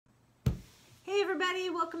Hey everybody,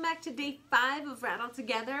 welcome back to day 5 of Rattle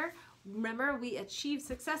Together. Remember, we achieve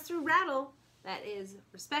success through Rattle. That is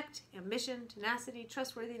respect, ambition, tenacity,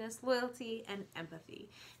 trustworthiness, loyalty, and empathy.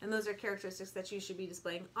 And those are characteristics that you should be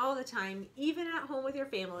displaying all the time, even at home with your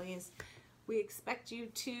families. We expect to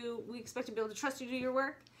be able to trust you to do your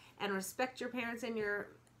work and respect your parents and your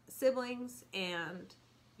siblings and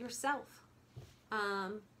yourself.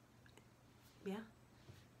 Yeah.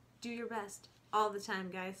 Do your best all the time,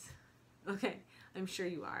 guys. Okay, I'm sure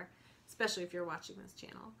you are, especially if you're watching this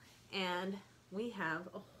channel. And we have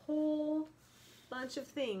a whole bunch of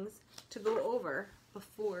things to go over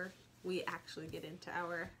before we actually get into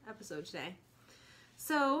our episode today.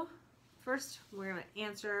 So, first we're going to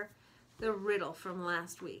answer the riddle from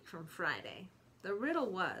last week, from Friday. The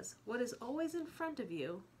riddle was, what is always in front of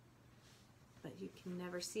you, but you can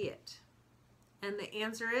never see it? And the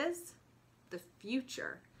answer is the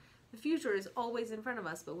future. The future is always in front of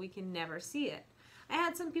us, but we can never see it. I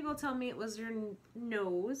had some people tell me it was your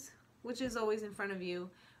nose, which is always in front of you,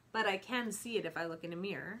 but I can see it if I look in a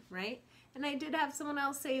mirror, right? And I did have someone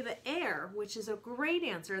else say the air, which is a great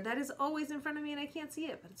answer. That is always in front of me and I can't see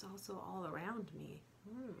it, but it's also all around me.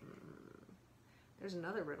 There's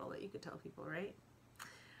another riddle that you could tell people, right?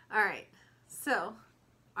 All right, so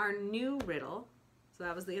our new riddle, so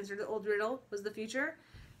that was the answer to the old riddle, was the future.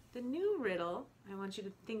 The new riddle, I want you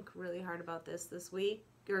to think really hard about this week,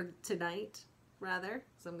 or tonight, rather,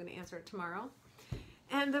 so I'm going to answer it tomorrow.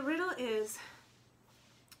 And the riddle is,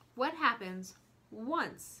 what happens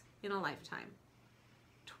once in a lifetime,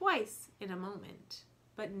 twice in a moment,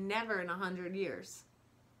 but never in 100 years?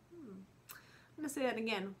 I'm going to say that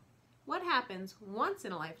again. What happens once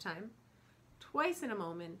in a lifetime, twice in a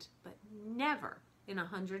moment, but never in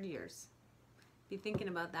 100 years? Be thinking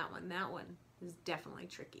about that one. That one is definitely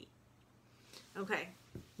tricky. Okay,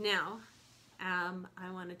 now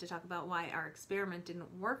I wanted to talk about why our experiment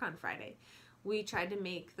didn't work on Friday. We tried to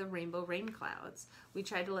make the rainbow rain clouds. We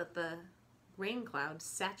tried to let the rain clouds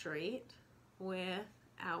saturate with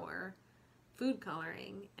our food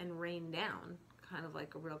coloring and rain down, kind of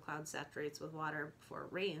like a real cloud saturates with water before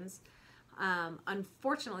it rains.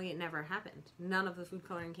 Unfortunately, it never happened. None of the food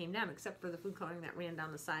coloring came down except for the food coloring that ran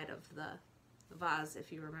down the side of the vase,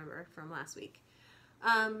 if you remember from last week.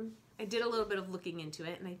 I did a little bit of looking into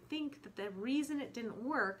it, and I think that the reason it didn't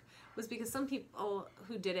work was because some people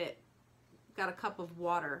who did it got a cup of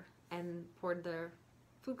water and poured their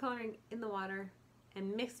food coloring in the water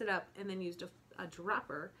and mixed it up and then used a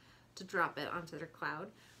dropper to drop it onto their cloud.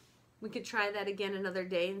 We could try that again another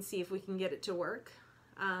day and see if we can get it to work.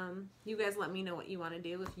 You guys let me know what you want to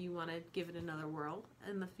do, if you want to give it another whirl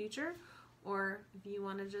in the future, or if you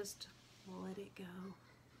want to just let it go.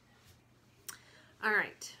 All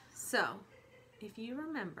right, so if you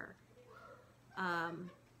remember,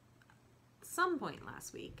 some point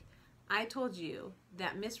last week, I told you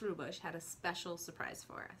that Miss Rubush had a special surprise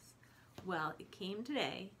for us. Well, it came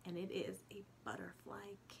today, and it is a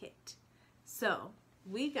butterfly kit. So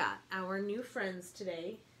we got our new friends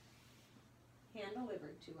today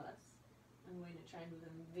hand-delivered to us. I'm going to try and move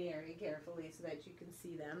them very carefully so that you can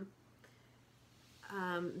see them.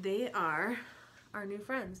 They are our new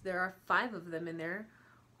friends. There are 5 of them in there,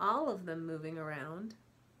 all of them moving around.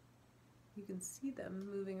 You can see them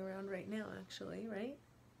moving around right now, actually, right?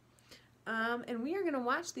 And we are going to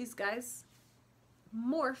watch these guys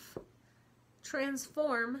morph,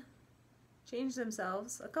 transform, change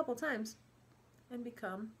themselves a couple times, and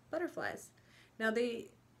become butterflies. Now they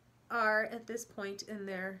are, at this point in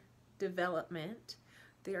their development,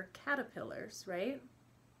 they are caterpillars, right?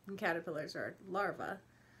 And caterpillars are larvae.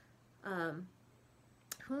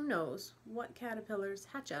 Who knows what caterpillars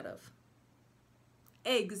hatch out of?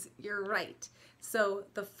 Eggs, you're right. So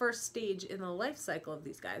the first stage in the life cycle of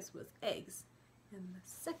these guys was eggs, and the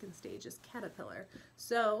second stage is caterpillar.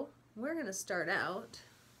 So we're going to start out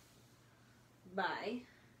by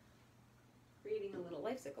creating a little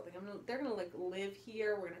life cycle thing. They're going to like live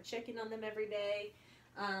here. We're going to check in on them every day.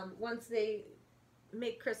 Once they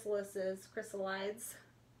make chrysalides,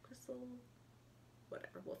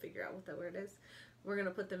 whatever, we'll figure out what that word is. We're going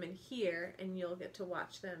to put them in here, and you'll get to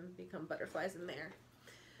watch them become butterflies in there.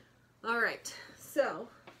 All right, so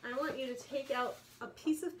I want you to take out a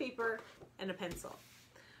piece of paper and a pencil,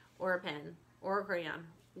 or a pen, or a crayon,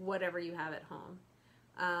 whatever you have at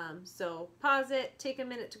home. So pause it, take a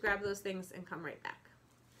minute to grab those things, and come right back.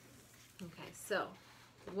 Okay, so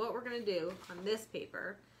what we're going to do on this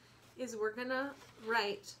paper is we're going to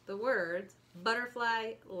write the words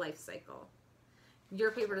butterfly life cycle.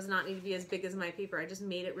 Your paper does not need to be as big as my paper. I just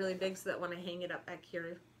made it really big so that when I hang it up back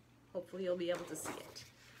here, hopefully you'll be able to see it.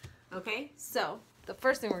 Okay, so the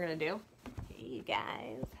first thing we're going to do, Hey you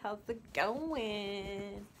guys, how's it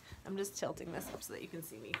going? I'm just tilting this up so that you can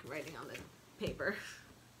see me writing on the paper.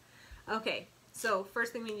 Okay, so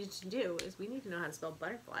first thing we need to do is we need to know how to spell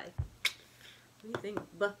butterfly. What do you think?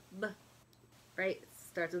 B. Right? It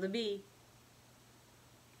starts with a B.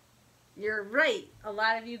 You're right. A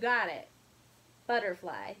lot of you got it.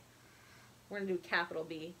 Butterfly. We're going to do capital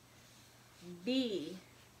B. B.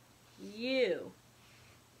 U.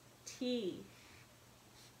 T.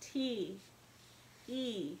 T.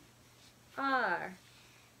 E. R.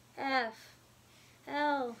 F.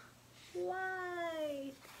 L.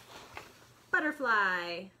 Y.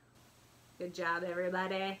 Butterfly. Good job,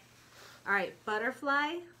 everybody. All right,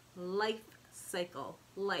 butterfly, life cycle.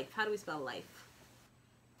 Life. How do we spell life?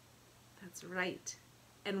 That's right.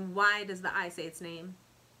 And why does the I say its name?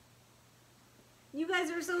 You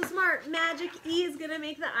guys are so smart. Magic E is going to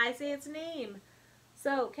make the I say its name.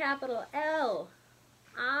 So, capital L,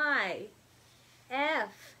 I,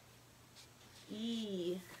 F,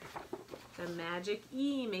 E. The magic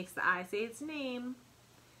E makes the I say its name.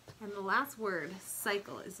 And the last word,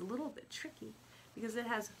 cycle, is a little bit tricky because it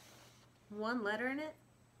has one letter in it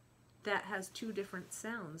that has two different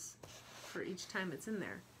sounds for each time it's in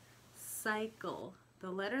there. Cycle.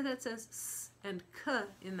 The letter that says S and K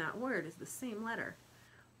in that word is the same letter.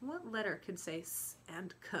 What letter could say S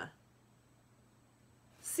and K?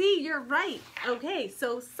 C, you're right. Okay,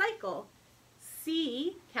 so cycle.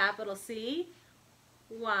 C, capital C,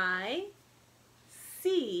 Y,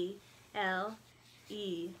 C, L,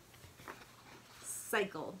 E.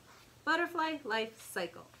 Cycle. Butterfly life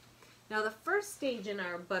cycle. Now the first stage in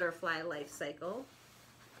our butterfly life cycle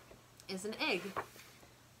is an egg.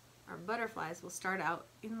 Our butterflies will start out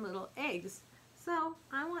in little eggs. So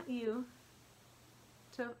I want you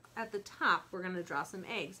to, at the top, we're going to draw some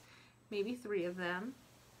eggs. Maybe 3 of them.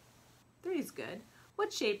 3 is good.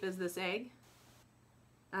 What shape is this egg?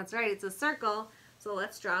 That's right, it's a circle. So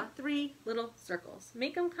let's draw 3 little circles.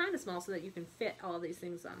 Make them kind of small so that you can fit all these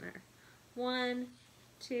things on there. 1,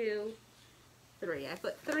 2, 3. I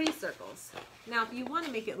put 3 circles. Now if you want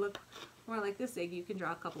to make it look more like this egg, you can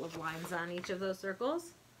draw a couple of lines on each of those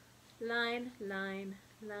circles. Line, line,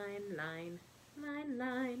 line, line, line,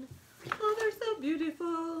 line. Oh, they're so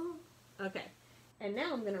beautiful. Okay, and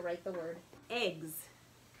now I'm going to write the word eggs.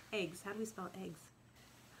 Eggs. How do we spell eggs?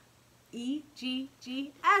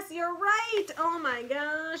 E-G-G-S. You're right. Oh my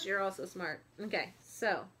gosh, you're all so smart. Okay,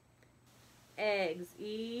 so eggs.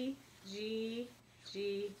 E-G-G-S.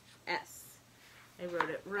 I wrote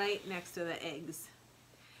it right next to the eggs.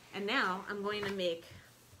 And now I'm going to make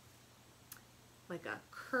like a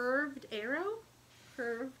curved arrow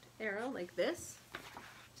like this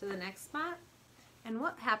to the next spot. And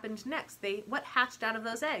what happened next? What hatched out of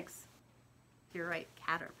those eggs? You're right,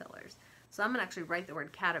 caterpillars. So I'm going to actually write the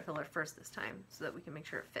word caterpillar first this time so that we can make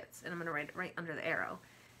sure it fits. And I'm going to write it right under the arrow.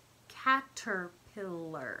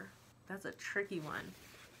 Caterpillar. That's a tricky one.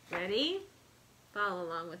 Ready? Follow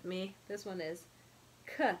along with me. This one is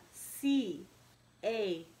C-A-T,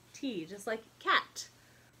 just like cat.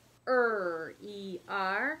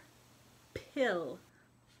 E-R, pill,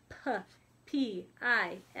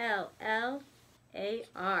 P-I-L-L-A-R,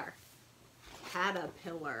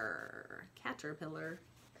 caterpillar, caterpillar.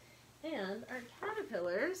 And our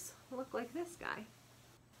caterpillars look like this guy,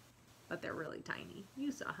 but they're really tiny.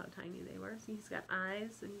 You saw how tiny they were. See, he's got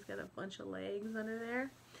eyes and he's got a bunch of legs under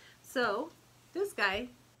there. So this guy,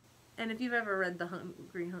 and if you've ever read The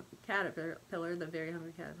Hungry Caterpillar, The Very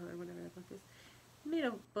Hungry Caterpillar, whatever that book is, made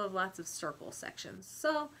up of lots of circle sections.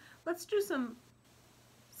 So let's do some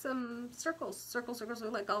circles. Circles are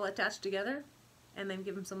like all attached together, and then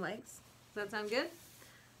give them some legs. Does that sound good?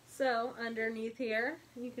 So underneath here,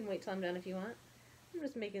 you can wait till I'm done if you want. I'm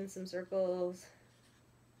just making some circles,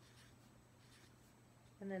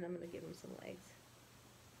 and then I'm going to give them some legs.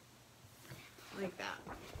 Like that.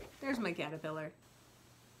 There's my caterpillar.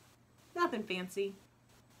 Nothing fancy.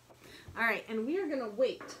 Alright, and we are going to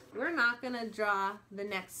wait. We're not going to draw the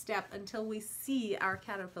next step until we see our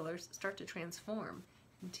caterpillars start to transform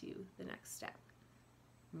into the next step.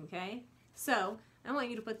 Okay? So, I want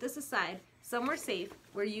you to put this aside somewhere safe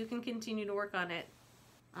where you can continue to work on it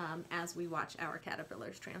as we watch our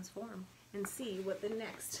caterpillars transform and see what the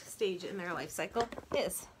next stage in their life cycle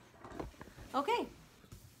is. Okay,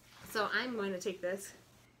 so I'm going to take this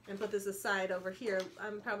and put this aside over here.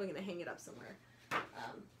 I'm probably going to hang it up somewhere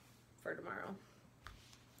for tomorrow.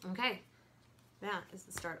 Okay, that is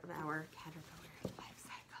the start of our caterpillar life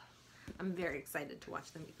cycle. I'm very excited to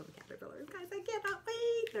watch them become caterpillars. Guys, I cannot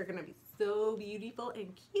wait. They're going to be so beautiful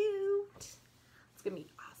and cute. It's going to be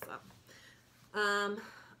awesome.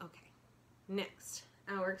 Okay, next.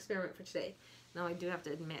 our experiment for today. Now I do have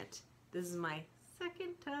to admit, this is my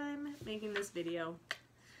second time making this video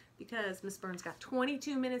because Miss Burns got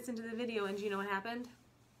 22 minutes into the video and do you know what happened?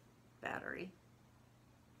 Battery,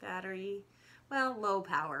 well, low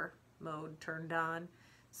power mode turned on.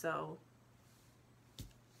 So,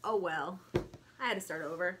 oh well, I had to start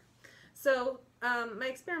over. So my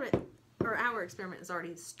experiment, or our experiment, has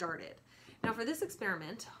already started. Now for this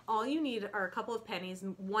experiment, all you need are a couple of pennies.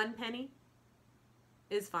 1 penny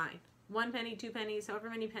is fine. 1 penny, 2 pennies, however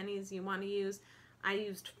many pennies you want to use. I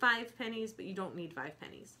used 5 pennies, but you don't need 5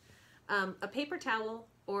 pennies. A paper towel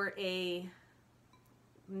or a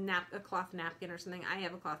cloth napkin or something. I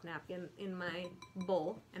have a cloth napkin in my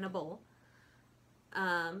bowl,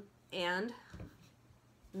 and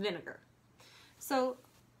vinegar. So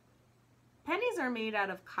pennies are made out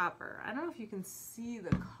of copper. I don't know if you can see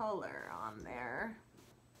the color on there.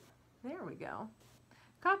 There we go.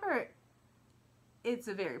 Copper, it's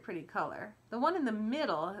a very pretty color. The one in the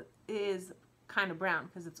middle is kind of brown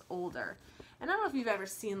because it's older. And I don't know if you've ever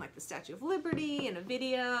seen like the Statue of Liberty in a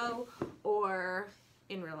video or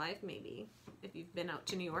in real life, maybe, if you've been out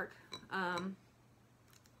to New York. I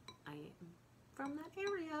am from that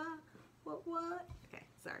area. What? Okay,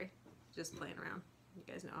 sorry. Just playing around. You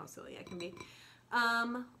guys know how silly I can be.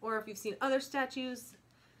 Or if you've seen other statues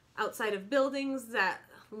outside of buildings that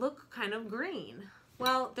look kind of green.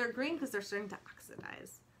 Well, they're green because they're starting to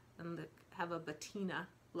oxidize and have a patina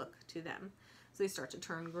look to them. So they start to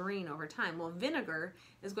turn green over time. Well, vinegar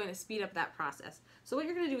is going to speed up that process. So what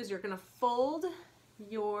you're going to do is you're going to fold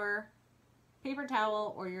your paper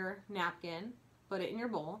towel or your napkin, put it in your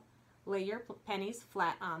bowl, lay your pennies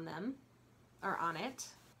flat on them, or on it,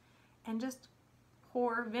 and just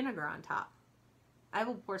pour vinegar on top. I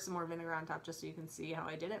will pour some more vinegar on top just so you can see how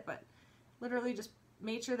I did it, but literally just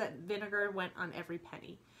made sure that vinegar went on every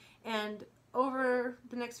penny. And over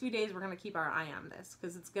the next few days, we're going to keep our eye on this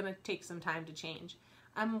because it's going to take some time to change.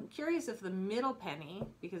 I'm curious if the middle penny,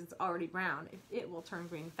 because it's already brown, if it will turn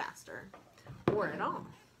green faster or at all.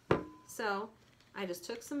 So I just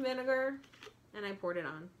took some vinegar and I poured it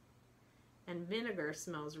on. And vinegar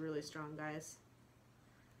smells really strong, guys.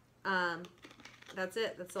 That's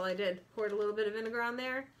it. That's all I did. Poured a little bit of vinegar on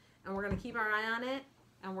there, and we're going to keep our eye on it,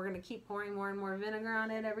 and we're going to keep pouring more and more vinegar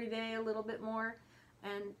on it every day, a little bit more,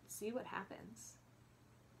 and see what happens.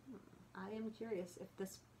 I am curious if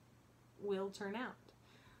this will turn out.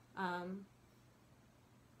 I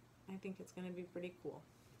think it's going to be pretty cool.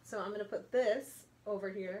 So I'm going to put this over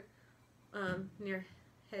here near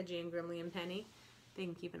Hedgie and Grimly and Penny. They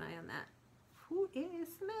can keep an eye on that. Who is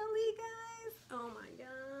smelly, guys? Oh my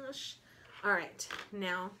gosh. All right,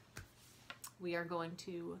 now we are going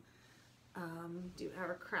to do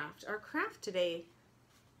our craft. Our craft today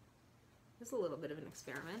is a little bit of an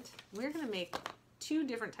experiment. We're going to make 2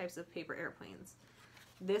 different types of paper airplanes.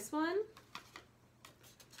 This one,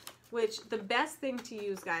 which the best thing to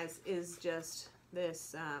use, guys, is just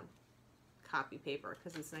this copy paper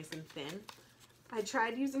because it's nice and thin. I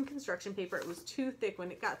tried using construction paper. It was too thick.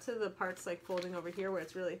 When it got to the parts like folding over here where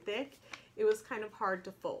it's really thick, it was kind of hard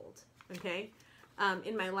to fold, okay?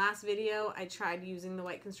 In my last video, I tried using the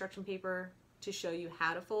white construction paper to show you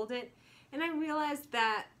how to fold it, and I realized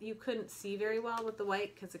that you couldn't see very well with the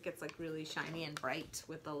white because it gets like really shiny and bright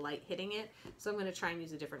with the light hitting it. So I'm going to try and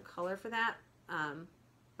use a different color for that,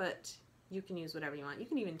 but you can use whatever you want. You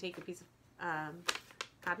can even take a piece of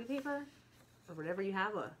copy paper or whatever you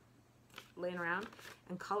have laying around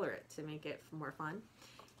and color it to make it more fun.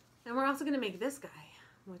 And we're also going to make this guy,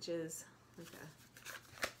 which is like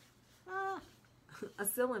a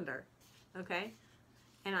cylinder, okay?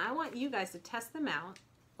 And I want you guys to test them out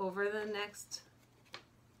over the next,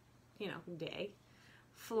 day.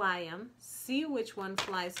 Fly them, see which one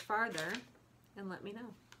flies farther, and let me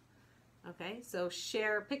know. Okay, so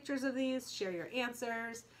share pictures of these, share your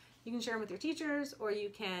answers. You can share them with your teachers, or you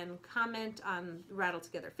can comment on Rattle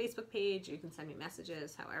Together Facebook page. You can send me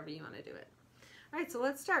messages, however you want to do it. All right, so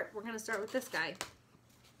let's start. We're going to start with this guy.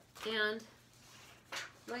 And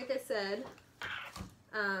like I said,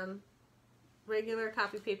 regular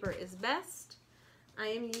copy paper is best. I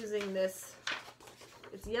am using this.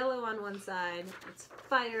 It's yellow on one side. It's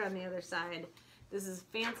fire on the other side. This is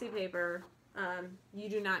fancy paper. You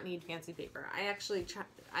do not need fancy paper.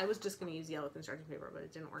 I was just going to use yellow construction paper, but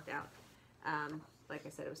it didn't work out. Like I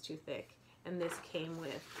said, it was too thick. And this came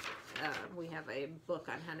with, we have a book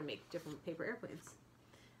on how to make different paper airplanes.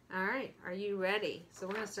 All right, are you ready? So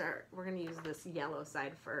we're going to use this yellow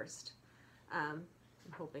side first. I'm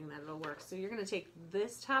hoping that it'll work. So you're going to take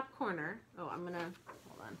this top corner. Oh, I'm going to,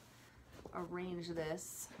 hold on, arrange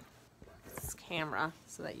this this camera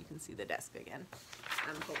so that you can see the desk again.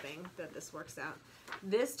 I'm hoping that this works out.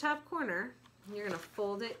 This top corner, you're gonna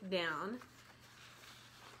fold it down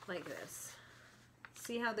like this.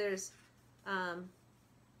 See how there's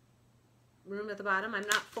room at the bottom? I'm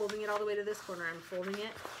not folding it all the way to this corner. I'm folding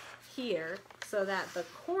it here so that the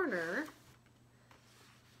corner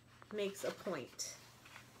makes a point.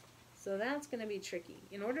 So that's going to be tricky.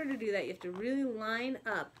 In order to do that, you have to really line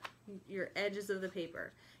up your edges of the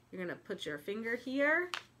paper. You're going to put your finger here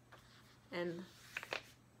and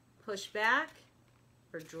push back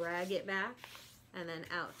or drag it back and then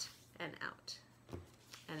out and out.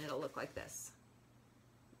 And it'll look like this.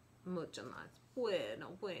 Mucho más. Bueno,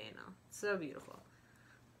 bueno. So beautiful.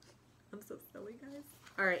 I'm so silly, guys.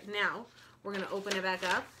 All right, now we're going to open it back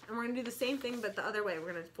up, and we're going to do the same thing, but the other way.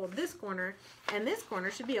 We're going to fold this corner, and this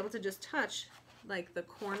corner should be able to just touch like the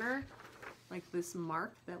corner, like this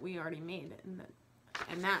mark that we already made,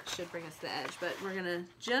 and that should bring us to the edge. But we're going to,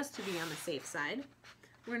 just to be on the safe side,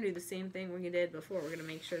 we're going to do the same thing we did before. We're going to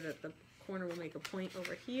make sure that the corner will make a point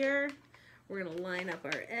over here. We're going to line up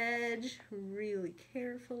our edge really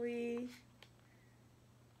carefully.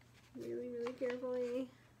 Really, really carefully.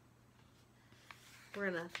 We're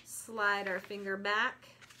going to slide our finger back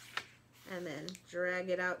and then drag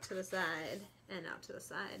it out to the side and out to the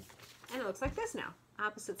side. And it looks like this now,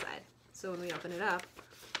 opposite side. So when we open it up,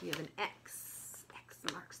 we have an X. X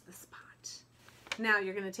marks the spot. Now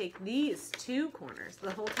you're going to take these two corners,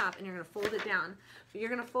 the whole top, and you're going to fold it down. But you're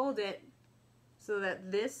going to fold it so that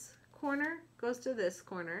this corner goes to this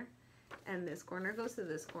corner, and this corner goes to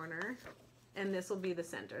this corner, and this will be the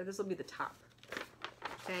center. This will be the top.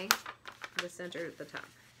 Okay? The center at the top.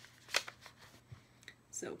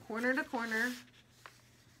 So corner to corner,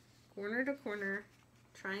 corner to corner,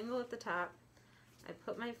 triangle at the top. I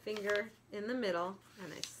put my finger in the middle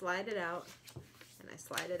and I slide it out and I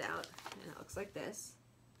slide it out, and it looks like this.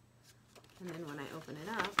 And then when I open it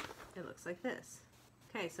up, it looks like this.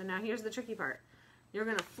 Okay, so now here's the tricky part. You're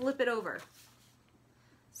going to flip it over.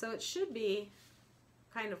 So it should be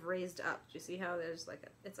kind of raised up. Do you see how there's like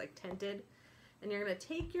it's like tented? And you're going to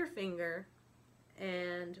take your finger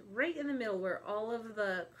and right in the middle where all of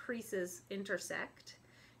the creases intersect,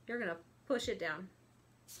 you're going to push it down.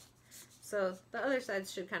 So the other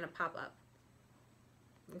sides should kind of pop up.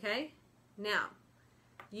 Okay? Now,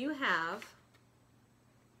 you have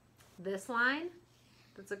this line,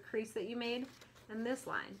 that's a crease that you made, and this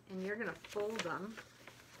line, and you're going to fold them,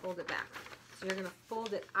 fold it back. So you're going to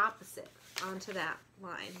fold it opposite onto that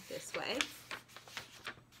line this way,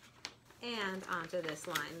 and onto this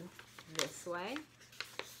line this way.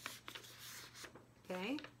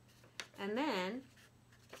 Okay? And then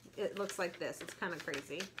it looks like this. It's kind of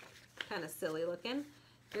crazy, kind of silly looking.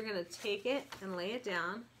 You're going to take it and lay it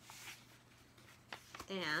down,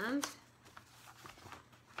 and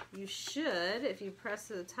you should, if you press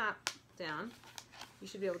the top down, you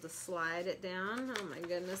should be able to slide it down. Oh my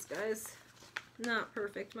goodness, guys. Not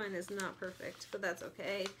perfect. Mine is not perfect, but that's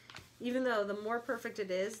okay. Even though the more perfect it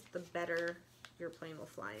is, the better your plane will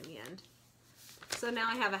fly in the end. So now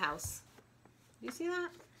I have a house. Do you see that?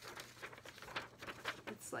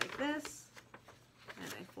 It's like this,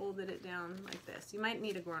 and I folded it down like this. You might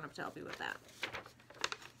need a grown-up to help you with that.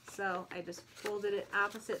 So I just folded it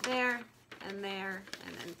opposite there, and then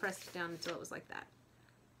pressed it down until it was like that.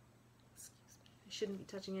 Excuse me. I shouldn't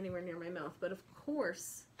be touching anywhere near my mouth, but of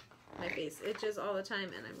course my face itches all the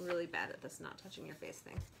time, and I'm really bad at this not touching your face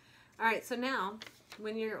thing. All right, so now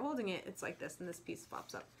when you're holding it, it's like this, and this piece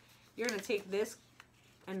pops up. You're going to take this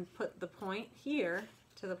and put the point here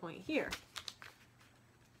to the point here,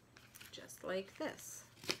 just like this.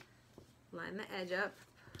 Line the edge up,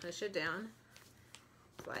 push it down,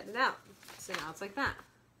 slide it out. So now it's like that.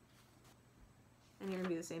 And you're going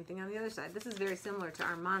to do the same thing on the other side. This is very similar to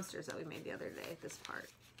our monsters that we made the other day, this part.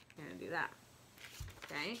 You're going to do that.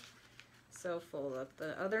 Okay? So fold up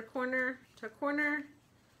the other corner to corner,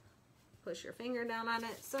 push your finger down on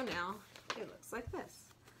it. So now it looks like this.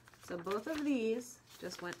 So both of these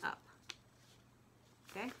just went up.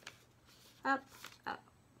 Okay? Up, up,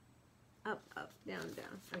 up, up, down,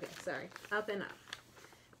 down. Okay, sorry. Up and up.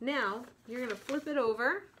 Now you're going to flip it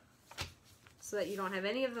over so that you don't have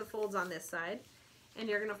any of the folds on this side, and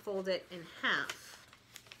you're going to fold it in half.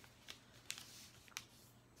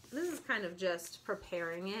 This is kind of just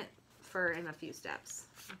preparing it for in a few steps,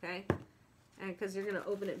 okay? And because you're going to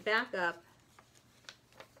open it back up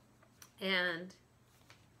and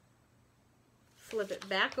flip it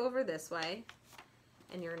back over this way,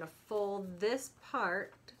 and you're going to fold this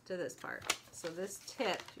part to this part. So this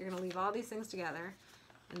tip, you're going to leave all these things together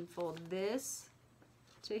and fold this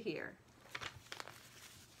to here.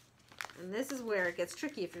 And this is where it gets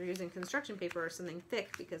tricky if you're using construction paper or something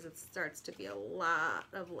thick, because it starts to be a lot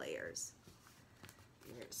of layers.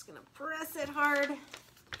 You're just gonna press it hard. It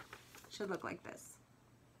should look like this.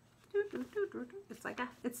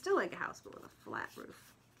 It's still like a house, but with a flat roof.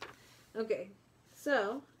 Okay,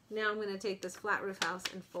 so now I'm gonna take this flat roof house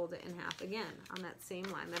and fold it in half again on that same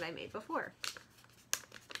line that I made before.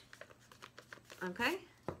 Okay,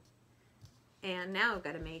 and now I've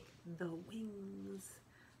got to make the wings.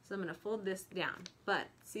 So I'm going to fold this down, but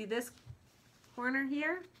see this corner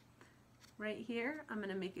here, right here, I'm going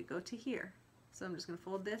to make it go to here. So I'm just going to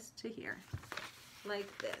fold this to here,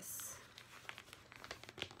 like this.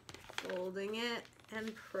 Folding it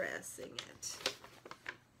and pressing it.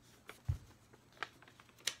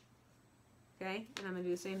 Okay, and I'm going to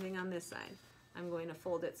do the same thing on this side. I'm going to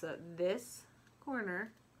fold it so that this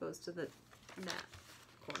corner goes to that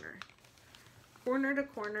corner. Corner to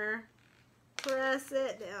corner, press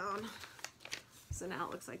it down. So now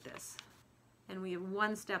it looks like this. And we have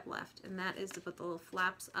one step left, and that is to put the little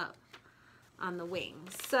flaps up on the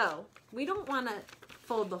wings. So we don't want to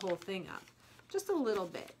fold the whole thing up, just a little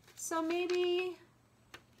bit. So maybe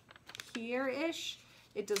here-ish.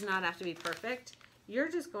 It does not have to be perfect. You're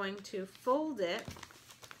just going to fold it.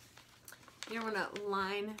 You're going to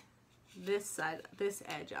line this side, this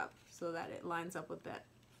edge up so that it lines up with that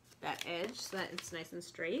edge, so that it's nice and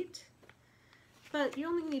straight. But you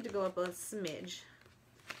only need to go up a smidge.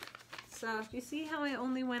 So you see how I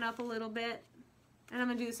only went up a little bit? And I'm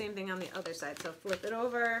going to do the same thing on the other side. So flip it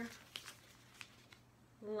over,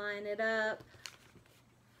 line it up,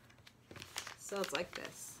 so it's like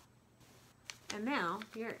this. And now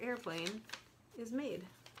your airplane is made.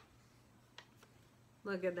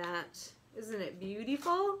 Look at that. Isn't it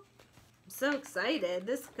beautiful? I'm so excited.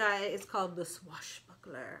 This guy is called the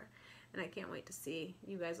Swashbuckler, and I can't wait to see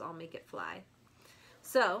you guys all make it fly.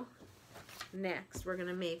 So next we're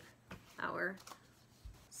gonna make our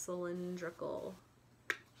cylindrical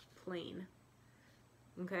plane.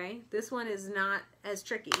 Okay, this one is not as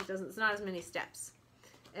tricky. It's not as many steps.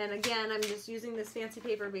 And again, I'm just using this fancy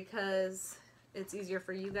paper because it's easier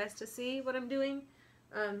for you guys to see what I'm doing.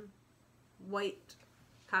 White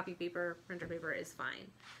copy paper, printer paper is fine.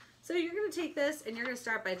 So you're going to take this and you're going to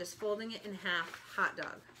start by just folding it in half, hot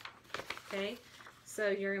dog. Okay, so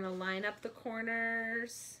you're going to line up the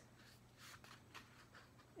corners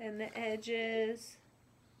and the edges,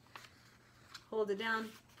 hold it down,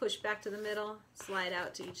 push back to the middle, slide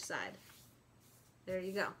out to each side. There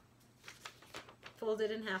you go. Fold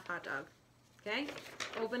it in half, hot dog. Okay,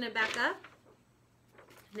 open it back up.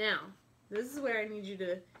 Now, this is where I need you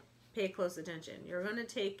to pay close attention. You're going to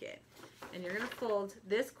take it and you're going to fold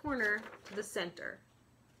this corner to the center.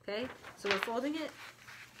 Okay, so we're folding it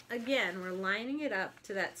again. We're lining it up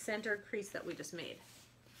to that center crease that we just made.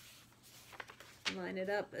 Line it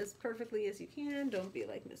up as perfectly as you can. Don't be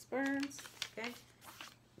like Miss Burns. Okay,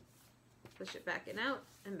 push it back and out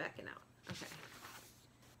and back and out. Okay,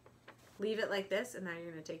 leave it like this, and now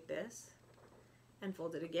you're going to take this and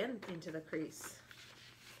fold it again into the crease.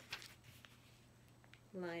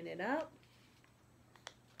 Line it up.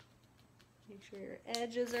 Make sure your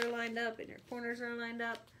edges are lined up and your corners are lined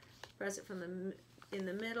up. Press it from in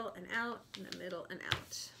the middle and out, in the middle and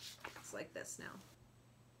out. It's like this now.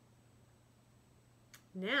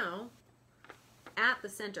 Now, at the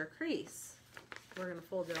center crease, we're going to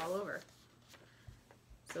fold it all over.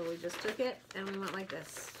 So we just took it and we went like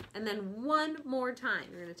this. And then one more time,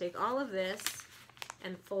 you're going to take all of this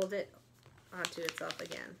and fold it onto itself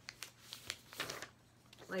again.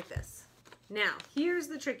 Like this. Now, here's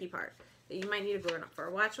the tricky part that you might need a grown-up for.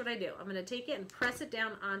 Watch what I do. I'm going to take it and press it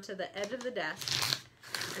down onto the edge of the desk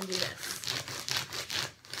and do this.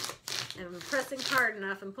 And I'm pressing hard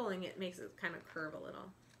enough and pulling it makes it kind of curve a little.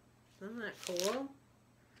 Isn't that cool?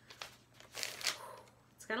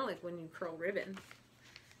 It's kind of like when you curl ribbon.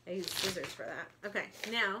 I use scissors for that. Okay,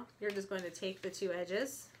 now you're just going to take the two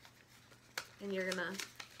edges and you're going to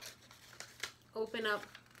open up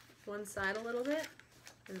one side a little bit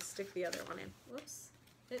and stick the other one in. Whoops,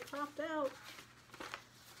 it popped out.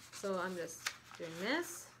 So I'm just doing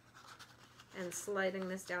this and sliding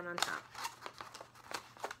this down on top.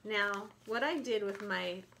 Now, what I did with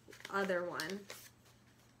my other one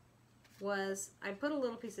was I put a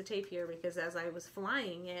little piece of tape here because as I was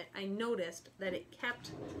flying it, I noticed that it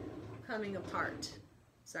kept coming apart.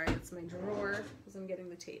 Sorry, it's my drawer because I'm getting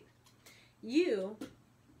the tape. You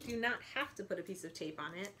do not have to put a piece of tape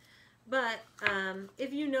on it, but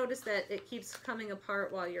if you notice that it keeps coming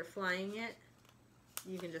apart while you're flying it,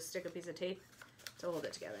 you can just stick a piece of tape to hold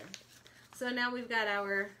it together. So now we've got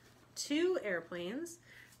our two airplanes.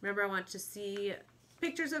 Remember, I want to see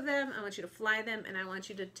pictures of them. I want you to fly them, and I want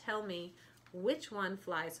you to tell me which one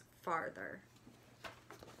flies farther.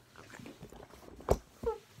 Okay.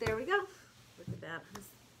 There we go. Look at that.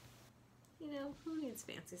 You know, who needs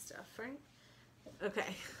fancy stuff, right?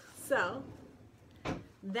 Okay, so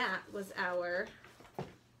that was our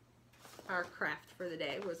craft for the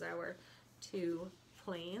day, was our 2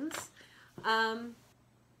 planes. All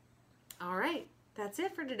right, that's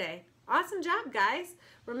it for today. Awesome job, guys.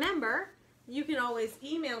 Remember, you can always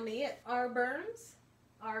email me at rburns,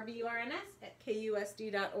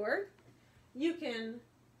 rburns@kusd.org. You can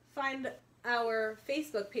find our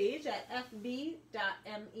Facebook page at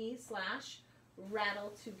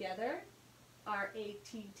fb.me/rattletogether,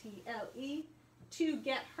 RATTLE, to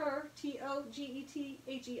get her,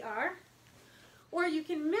 TOGETHER. Or you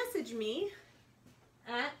can message me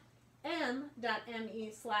at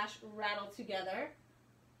m.me/rattletogether,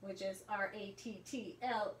 which is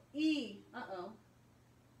RATTLE.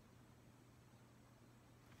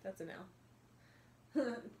 That's an L.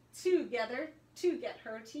 Together, to get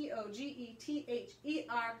her,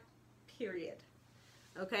 TOGETHER, period.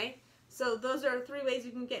 Okay? So those are 3 ways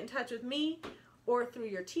you can get in touch with me or through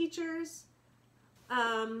your teachers.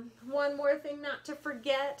 One more thing not to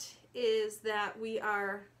forget is that we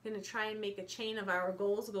are going to try and make a chain of our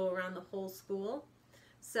goals go around the whole school.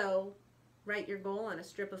 So write your goal on a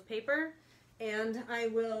strip of paper, and I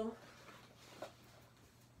will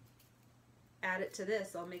add it to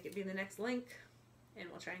this. I'll make it be the next link, and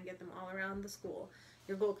we'll try and get them all around the school.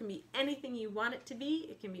 Your goal can be anything you want it to be.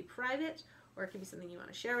 It can be private, or it can be something you want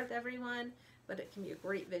to share with everyone, but it can be a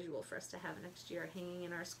great visual for us to have next year hanging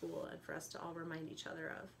in our school and for us to all remind each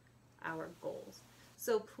other of our goals.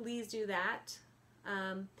 So please do that.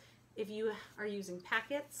 If you are using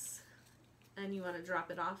packets and you want to drop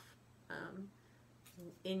it off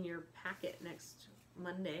in your packet next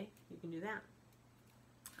Monday, you can do that.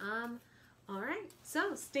 All right,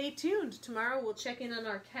 so stay tuned. Tomorrow we'll check in on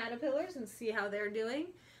our caterpillars and see how they're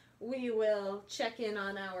doing. We will check in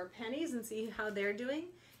on our pennies and see how they're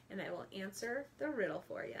doing, and I will answer the riddle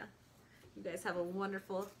for you. You guys have a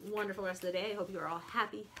wonderful, wonderful rest of the day. I hope you are all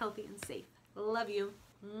happy, healthy, and safe. Love you.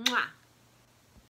 Mwah.